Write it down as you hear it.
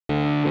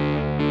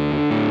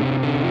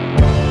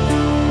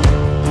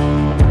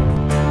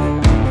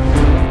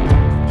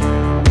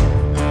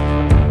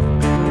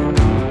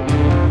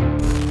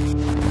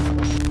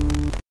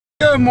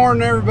Good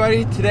morning,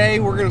 everybody. Today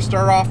we're going to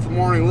start off the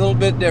morning a little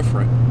bit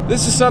different.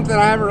 This is something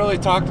I haven't really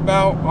talked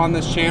about on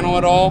this channel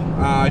at all.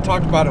 I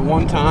talked about it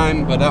one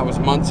time, but that was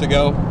months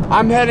ago.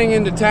 I'm heading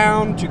into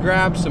town to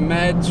grab some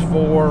meds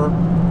for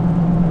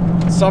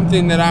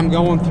something that I'm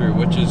going through,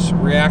 which is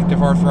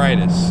reactive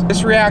arthritis.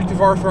 This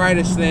reactive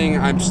arthritis thing,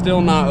 I'm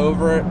still not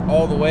over it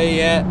all the way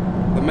yet.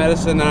 The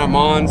medicine that I'm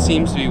on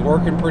seems to be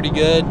working pretty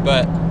good,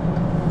 but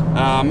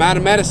I'm out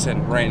of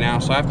medicine right now,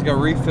 so I have to go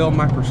refill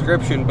my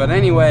prescription. But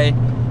anyway,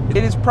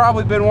 it has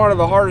probably been one of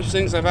the hardest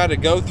things I've had to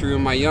go through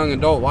in my young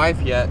adult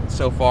life yet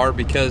so far,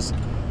 because,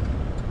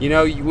 you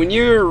know, when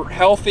you're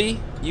healthy,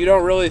 you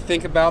don't really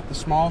think about the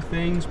small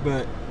things,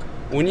 but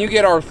when you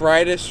get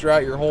arthritis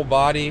throughout your whole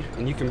body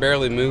and you can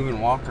barely move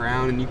and walk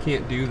around and you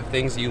can't do the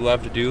things that you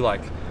love to do,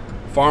 like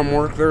farm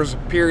work, there's a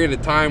period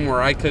of time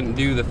where I couldn't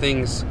do the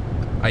things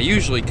I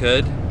usually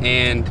could,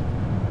 and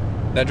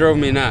that drove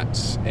me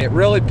nuts. It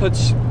really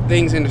puts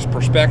things into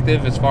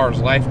perspective as far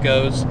as life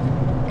goes,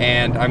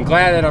 and I'm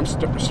glad that I'm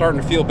starting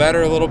to feel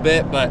better a little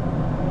bit, but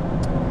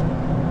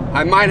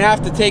I might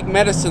have to take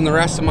medicine the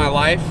rest of my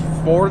life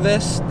for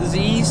this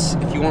disease,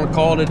 if you want to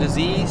call it a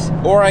disease,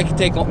 or I could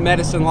take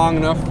medicine long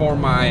enough for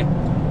my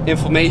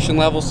inflammation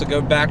levels to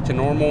go back to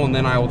normal, and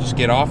then I will just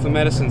get off the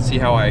medicine and see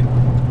how I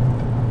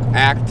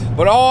act.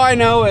 But all I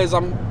know is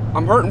I'm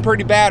hurting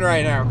pretty bad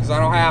right now because I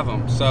don't have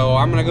them, so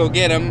I'm gonna go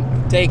get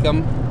them, take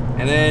them,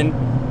 and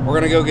then we're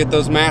gonna go get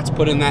those mats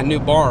put in that new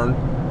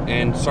barn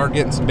and start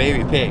getting some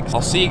baby pigs.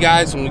 I'll see you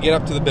guys when we get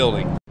up to the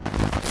building.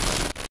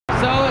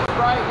 So it's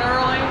bright and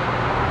early.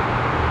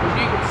 As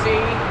you can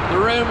see, the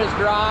room is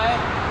dry,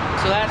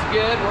 so that's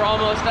good. We're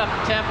almost up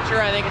to temperature.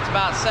 I think it's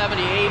about 78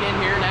 in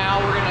here now.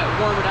 We're gonna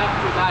warm it up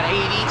to about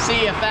 80.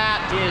 See if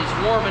that is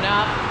warm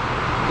enough.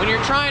 When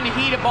you're trying to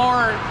heat a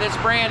barn that's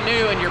brand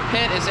new and your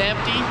pit is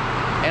empty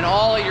and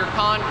all of your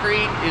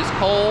concrete is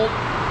cold,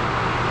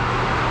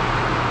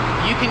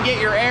 you can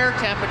get your air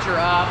temperature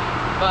up,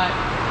 but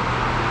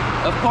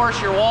of course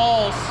your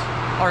walls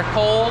are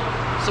cold,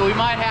 so we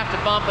might have to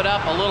bump it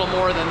up a little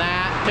more than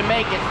that to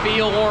make it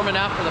feel warm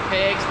enough for the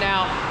pigs.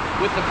 Now,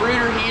 with the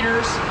brooder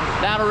heaters,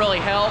 that'll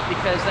really help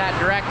because that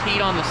direct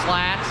heat on the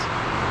slats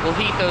will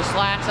heat those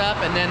slats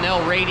up, and then they'll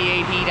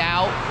radiate heat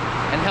out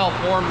and help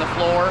warm the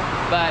floor,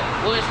 but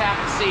we'll just have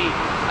to see.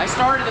 I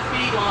started the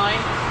feed line.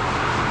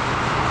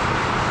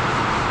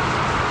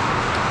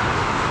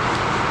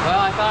 Well,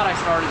 I thought I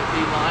started the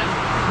feed line.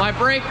 My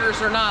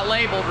breakers are not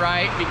labeled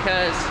right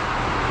because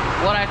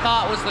what I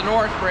thought was the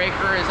north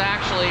breaker is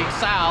actually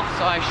south,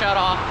 so I shut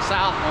off the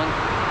south one.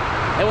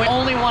 And we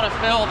only want to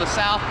fill the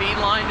south feed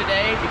line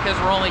today because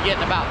we're only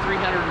getting about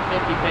 350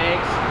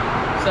 pigs.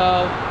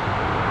 So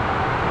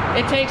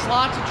it takes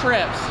lots of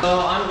trips.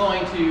 So I'm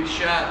going to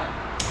shut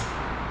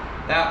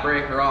that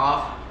breaker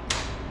off.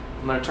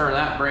 I'm going to turn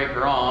that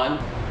breaker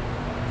on.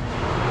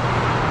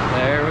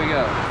 There we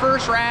go.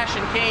 First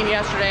ration came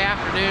yesterday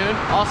afternoon.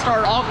 I'll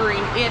start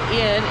augering it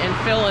in and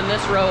filling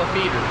this row of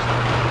feeders.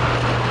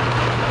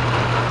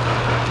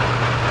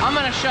 I'm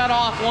gonna shut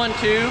off one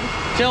tube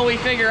till we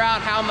figure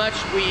out how much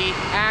we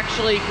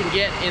actually can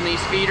get in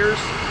these feeders.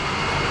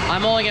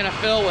 I'm only gonna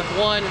fill with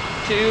one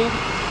tube.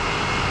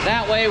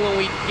 That way when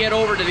we get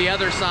over to the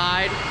other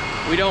side,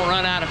 we don't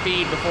run out of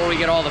feed before we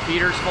get all the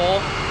feeders full.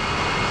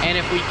 And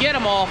if we get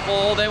them all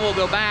full, then we'll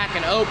go back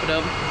and open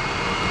them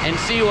and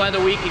see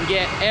whether we can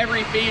get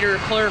every feeder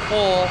clear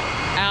full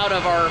out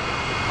of our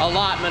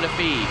allotment of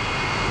feed.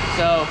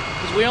 So,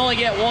 because we only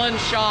get one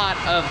shot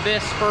of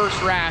this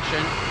first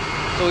ration,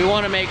 so we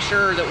want to make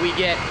sure that we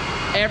get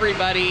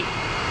everybody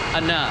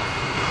enough.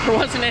 There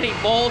wasn't any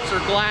bolts or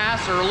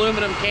glass or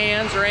aluminum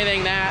cans or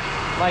anything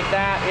like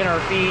that in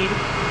our feed,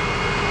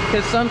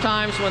 because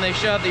sometimes when they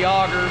shove the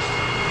augers,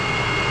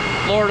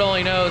 Lord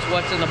only knows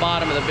what's in the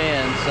bottom of the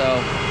bin. So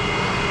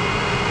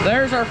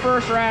there's our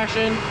first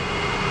ration.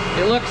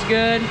 It looks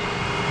good.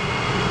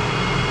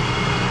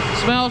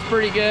 Smells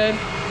pretty good.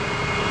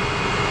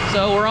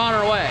 So we're on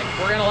our way.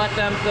 We're gonna let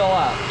them fill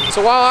up. So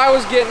while I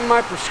was getting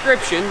my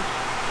prescription,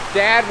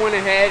 Dad went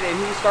ahead and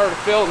he started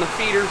filling the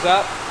feeders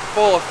up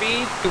full of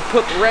feed. He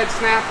put the red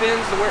snap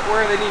ins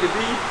where they need to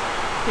be.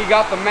 He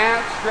got the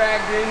mats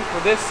dragged in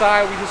for this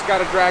side. We just got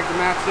to drag the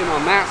mats in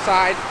on that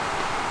side,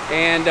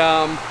 and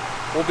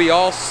we'll be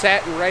all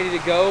set and ready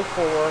to go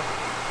for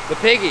the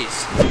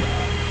piggies.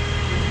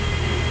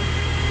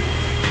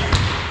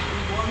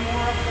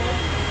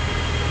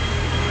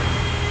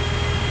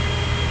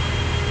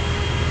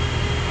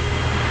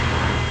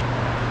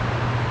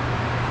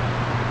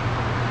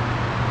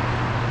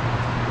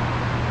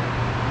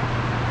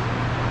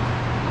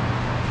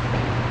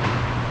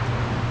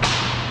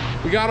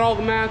 We got all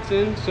the mats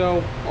in,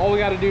 so all we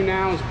got to do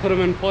now is put them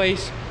in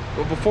place.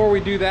 But before we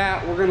do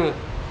that, we're gonna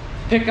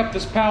pick up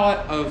this pallet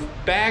of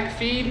bag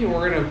feed, and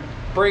we're gonna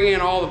bring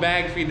in all the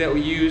bag feed that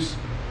we use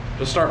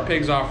to start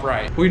pigs off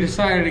right. We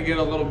decided to get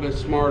a little bit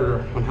smarter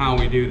on how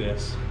we do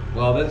this.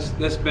 Well,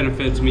 this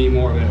benefits me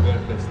more than it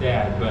benefits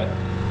Dad, but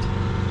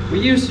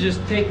we used to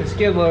just take the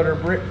skid loader,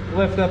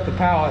 lift up the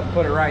pallet and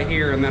put it right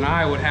here, and then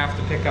I would have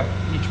to pick up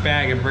each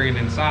bag and bring it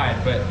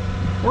inside. But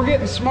we're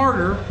getting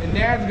smarter, and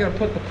Dad's gonna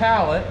put the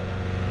pallet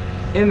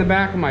in the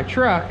back of my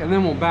truck, and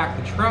then we'll back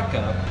the truck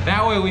up.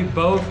 That way we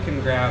both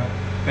can grab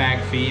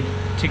bag feed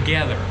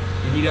together,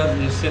 and he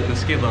doesn't just sit in the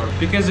skid loader.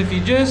 Because if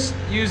you just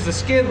use the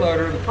skid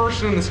loader, the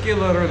person in the skid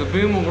loader, the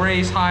boom will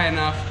raise high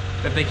enough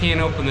that they can't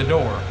open the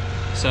door.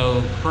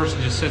 So the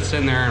person just sits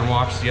in there and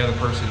watches the other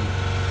person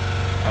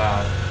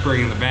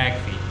bringing the bag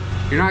feed.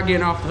 You're not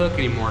getting off the hook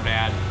anymore,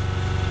 Dad.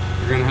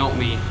 You're gonna help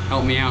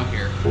me out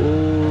here.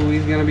 Oh,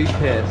 he's gonna be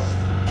pissed.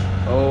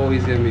 Oh,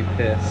 he's gonna be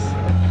pissed.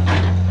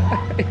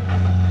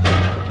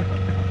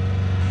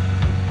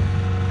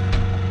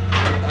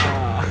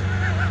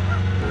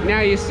 Now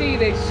you see,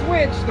 they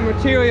switched the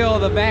material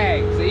of the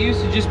bags. They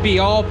used to just be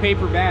all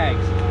paper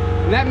bags.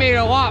 And that made it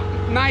a lot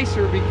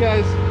nicer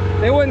because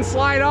they wouldn't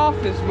slide off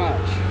as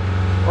much,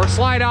 or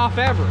slide off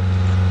ever.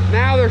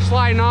 Now they're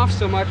sliding off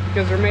so much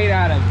because they're made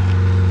out of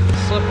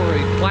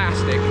slippery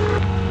plastic.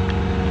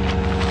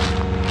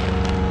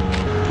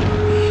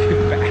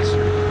 You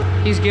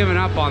bastard. He's giving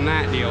up on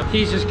that deal.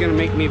 He's just gonna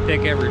make me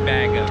pick every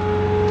bag up.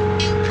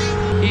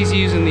 He's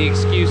using the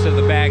excuse of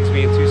the bags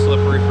being too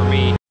slippery for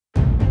me.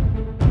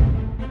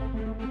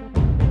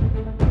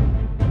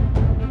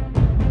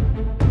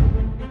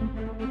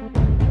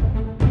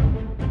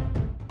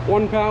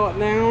 One pallet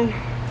down,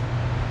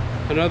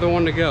 another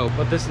one to go.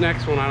 But this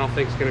next one I don't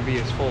think is gonna be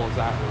as full as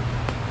that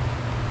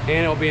one.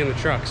 And it'll be in the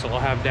truck, so I'll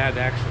have Dad to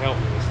actually help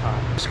me this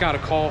time. Just got a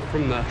call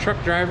from the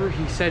truck driver.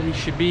 He said he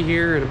should be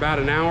here in about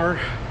an hour.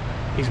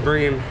 He's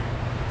bringing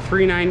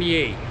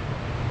 398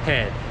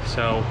 head,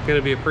 so it's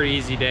gonna be a pretty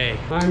easy day.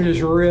 I'm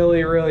just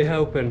really, really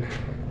hoping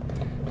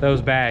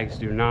those bags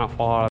do not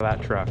fall out of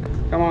that truck.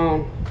 Come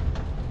on.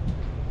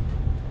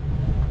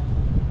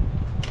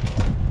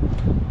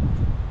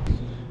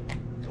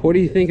 What do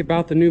you think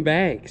about the new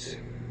bags?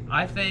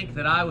 I think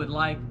that I would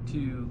like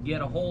to get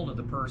a hold of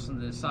the person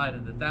that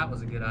decided that that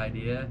was a good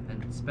idea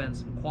and spend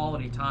some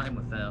quality time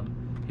with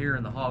them here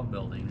in the hog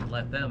building and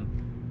let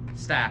them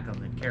stack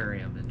them and carry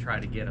them and try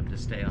to get them to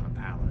stay on a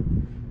pallet.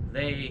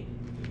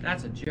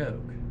 That's a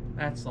joke.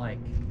 That's like...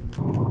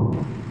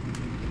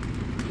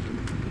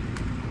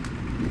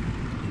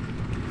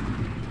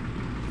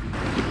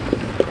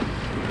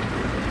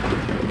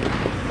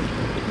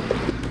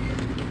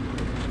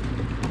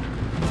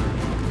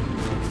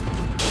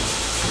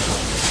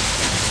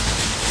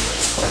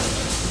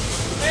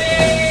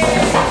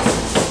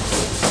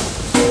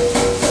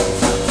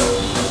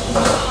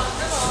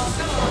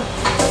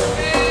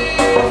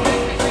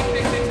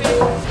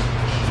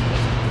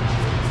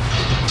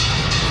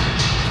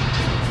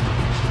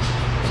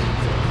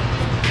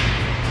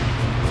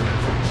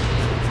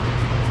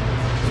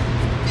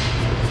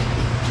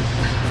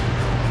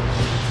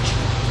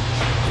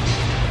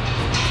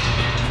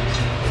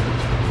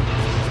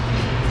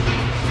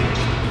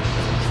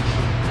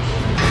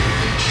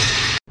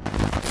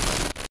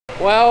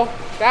 Well,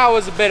 that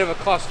was a bit of a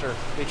cluster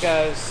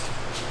because,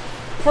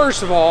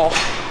 first of all,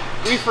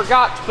 we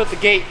forgot to put the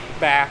gate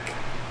back.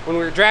 When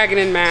we were dragging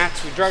in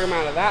mats, we drug them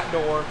out of that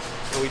door,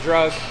 and we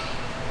drug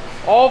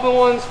all the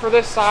ones for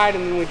this side,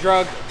 and then we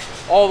drug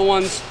all the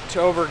ones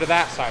over to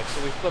that side.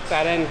 So we flipped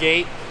that end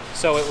gate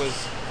so it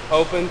was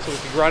open so we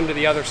could run to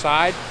the other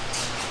side.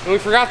 And we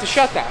forgot to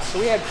shut that. So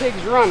we had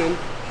pigs running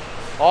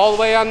all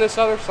the way on this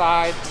other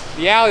side.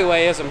 The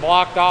alleyway isn't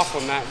blocked off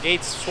when that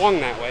gate's swung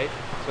that way.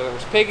 So there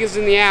was pigs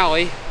in the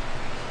alley.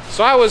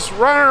 So I was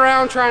running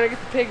around trying to get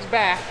the pigs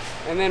back.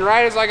 And then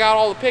right as I got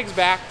all the pigs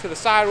back to the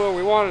side where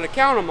we wanted to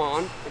count them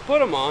on and put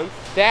them on,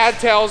 Dad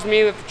tells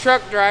me that the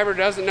truck driver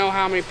doesn't know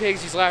how many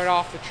pigs he's let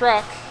off the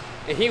truck.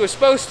 And he was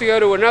supposed to go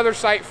to another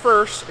site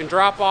first and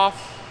drop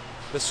off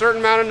the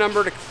certain amount of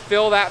number to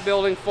fill that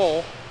building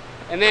full.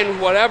 And then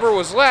whatever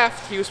was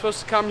left, he was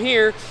supposed to come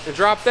here and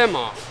drop them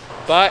off.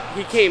 But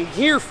he came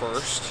here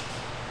first,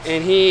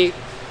 and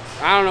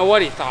I don't know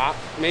what he thought.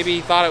 Maybe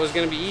he thought it was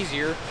gonna be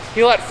easier.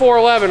 He let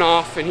 411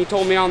 off, and he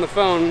told me on the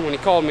phone when he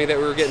called me that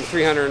we were getting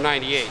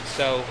 398.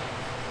 So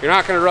you're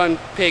not gonna run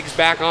pigs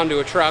back onto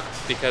a truck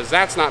because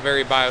that's not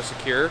very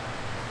biosecure.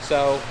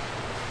 So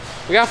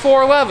we got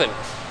 411,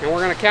 and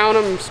we're gonna count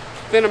them,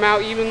 thin them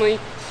out evenly,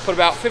 put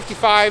about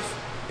 55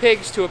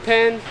 pigs to a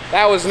pen.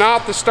 That was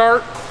not the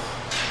start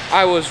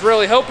I was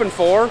really hoping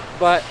for,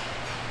 but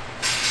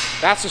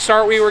that's the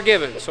start we were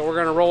given. So we're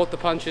gonna roll with the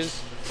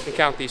punches and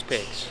count these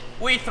pigs.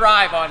 We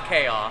thrive on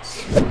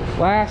chaos.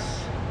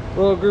 Last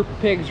little group of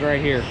pigs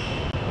right here.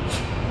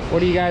 What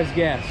do you guys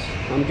guess?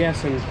 I'm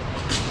guessing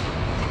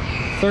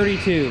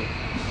 32.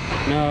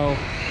 No,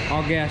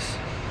 I'll guess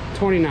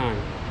 29.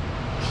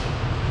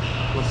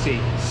 Let's see.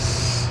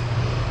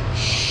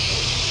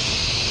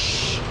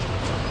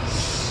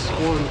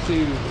 1,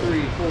 2,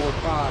 3, 4,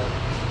 5,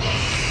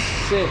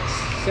 6,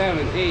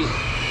 7, 8,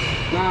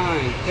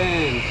 9,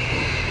 10,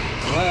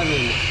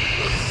 11,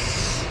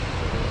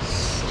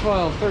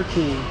 12,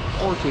 13,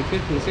 14,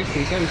 15,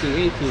 16,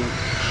 17, 18,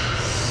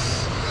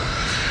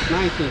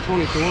 19,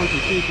 20, 21,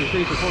 22,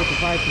 23, 24,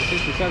 25,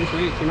 26, 27,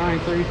 28, 29,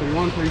 30,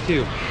 31,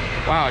 32.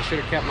 Wow, I should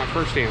have kept my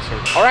first answer.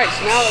 All right,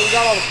 so now that we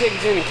got all the pigs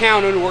in and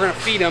counted, we're gonna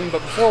feed them.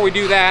 But before we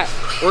do that,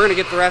 we're gonna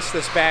get the rest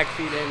of this bag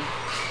feed in.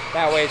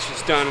 That way it's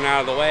just done and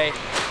out of the way.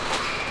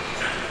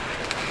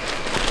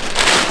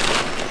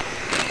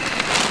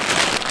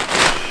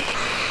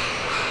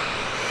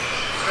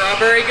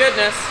 Strawberry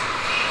goodness.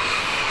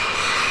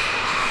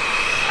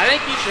 I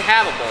think you should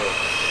have a bowl.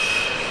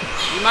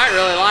 You might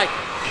really like it.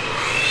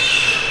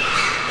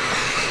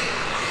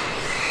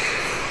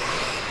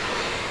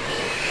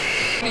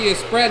 What are you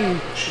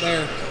spreading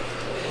there?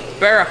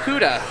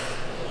 Barracuda.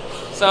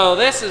 So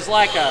this is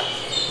like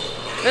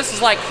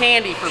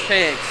candy for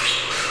pigs.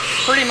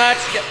 Pretty much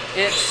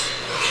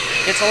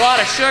it's a lot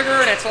of sugar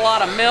and it's a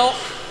lot of milk.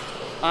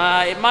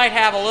 It might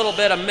have a little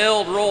bit of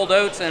milled rolled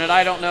oats in it.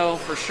 I don't know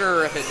for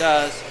sure if it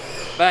does,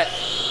 but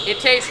it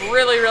tastes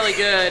really, really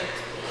good,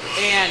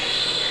 and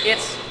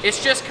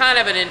it's just kind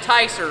of an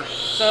enticer.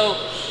 So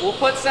we'll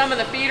put some in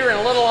the feeder and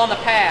a little on the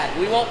pad.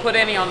 We won't put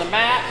any on the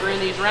mat or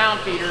in these round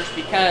feeders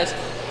because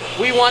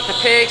we want the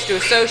pigs to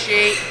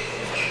associate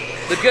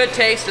the good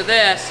taste of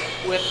this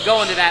with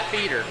going to that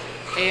feeder.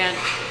 And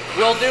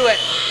we'll do it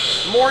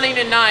morning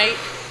and night,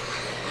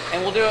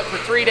 and we'll do it for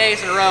 3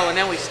 days in a row, and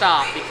then we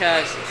stop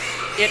because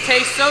it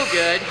tastes so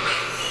good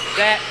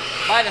that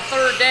by the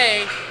third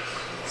day,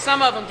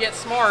 some of them get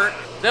smart.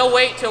 They'll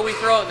wait till we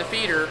throw it in the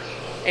feeder,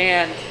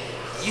 and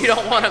you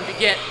don't want them to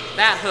get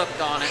that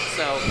hooked on it.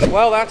 So,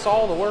 well, that's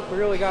all the work we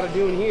really got to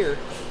do in here.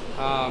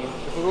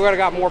 If we would have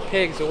got more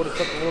pigs, it would have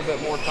took a little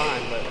bit more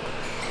time, but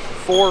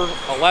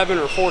 411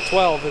 or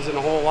 412 isn't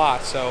a whole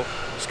lot. So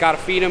just got to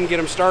feed them, get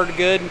them started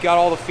good, got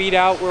all the feed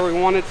out where we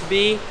want it to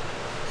be.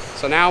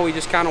 So now we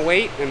just kind of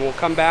wait, and we'll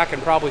come back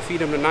and probably feed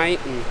them tonight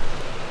and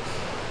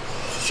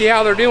see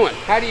how they're doing.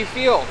 How do you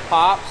feel,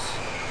 Pops?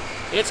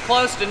 It's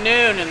close to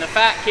noon, and the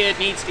fat kid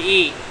needs to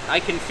eat. I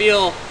can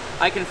feel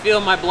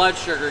my blood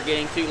sugar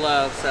getting too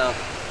low, so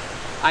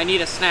I need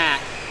a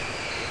snack.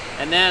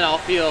 And then I'll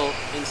feel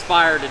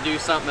inspired to do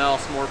something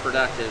else more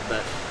productive.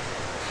 But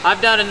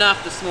I've done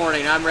enough this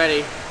morning. I'm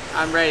ready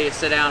to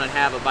sit down and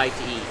have a bite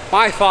to eat.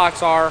 My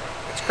thoughts are,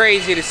 it's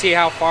crazy to see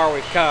how far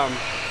we've come.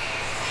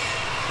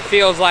 It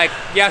feels like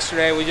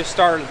yesterday we just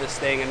started this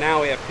thing and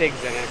now we have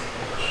pigs in it.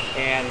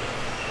 And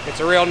it's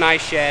a real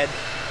nice shed.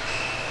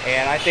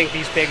 And I think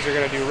these pigs are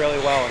gonna do really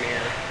well in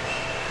here.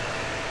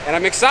 And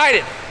I'm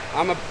excited.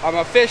 I'm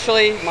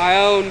officially my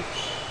own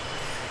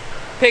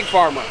pig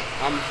farmer.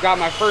 I've got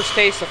my first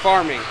taste of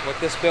farming with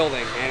this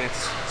building, and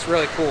it's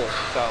really cool.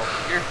 So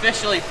you're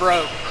officially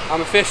broke.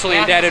 I'm officially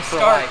indebted for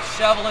life.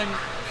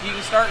 You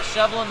can start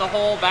shoveling the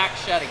hole back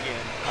shut again.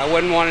 I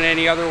wouldn't want it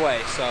any other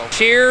way. So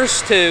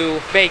cheers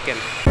to bacon.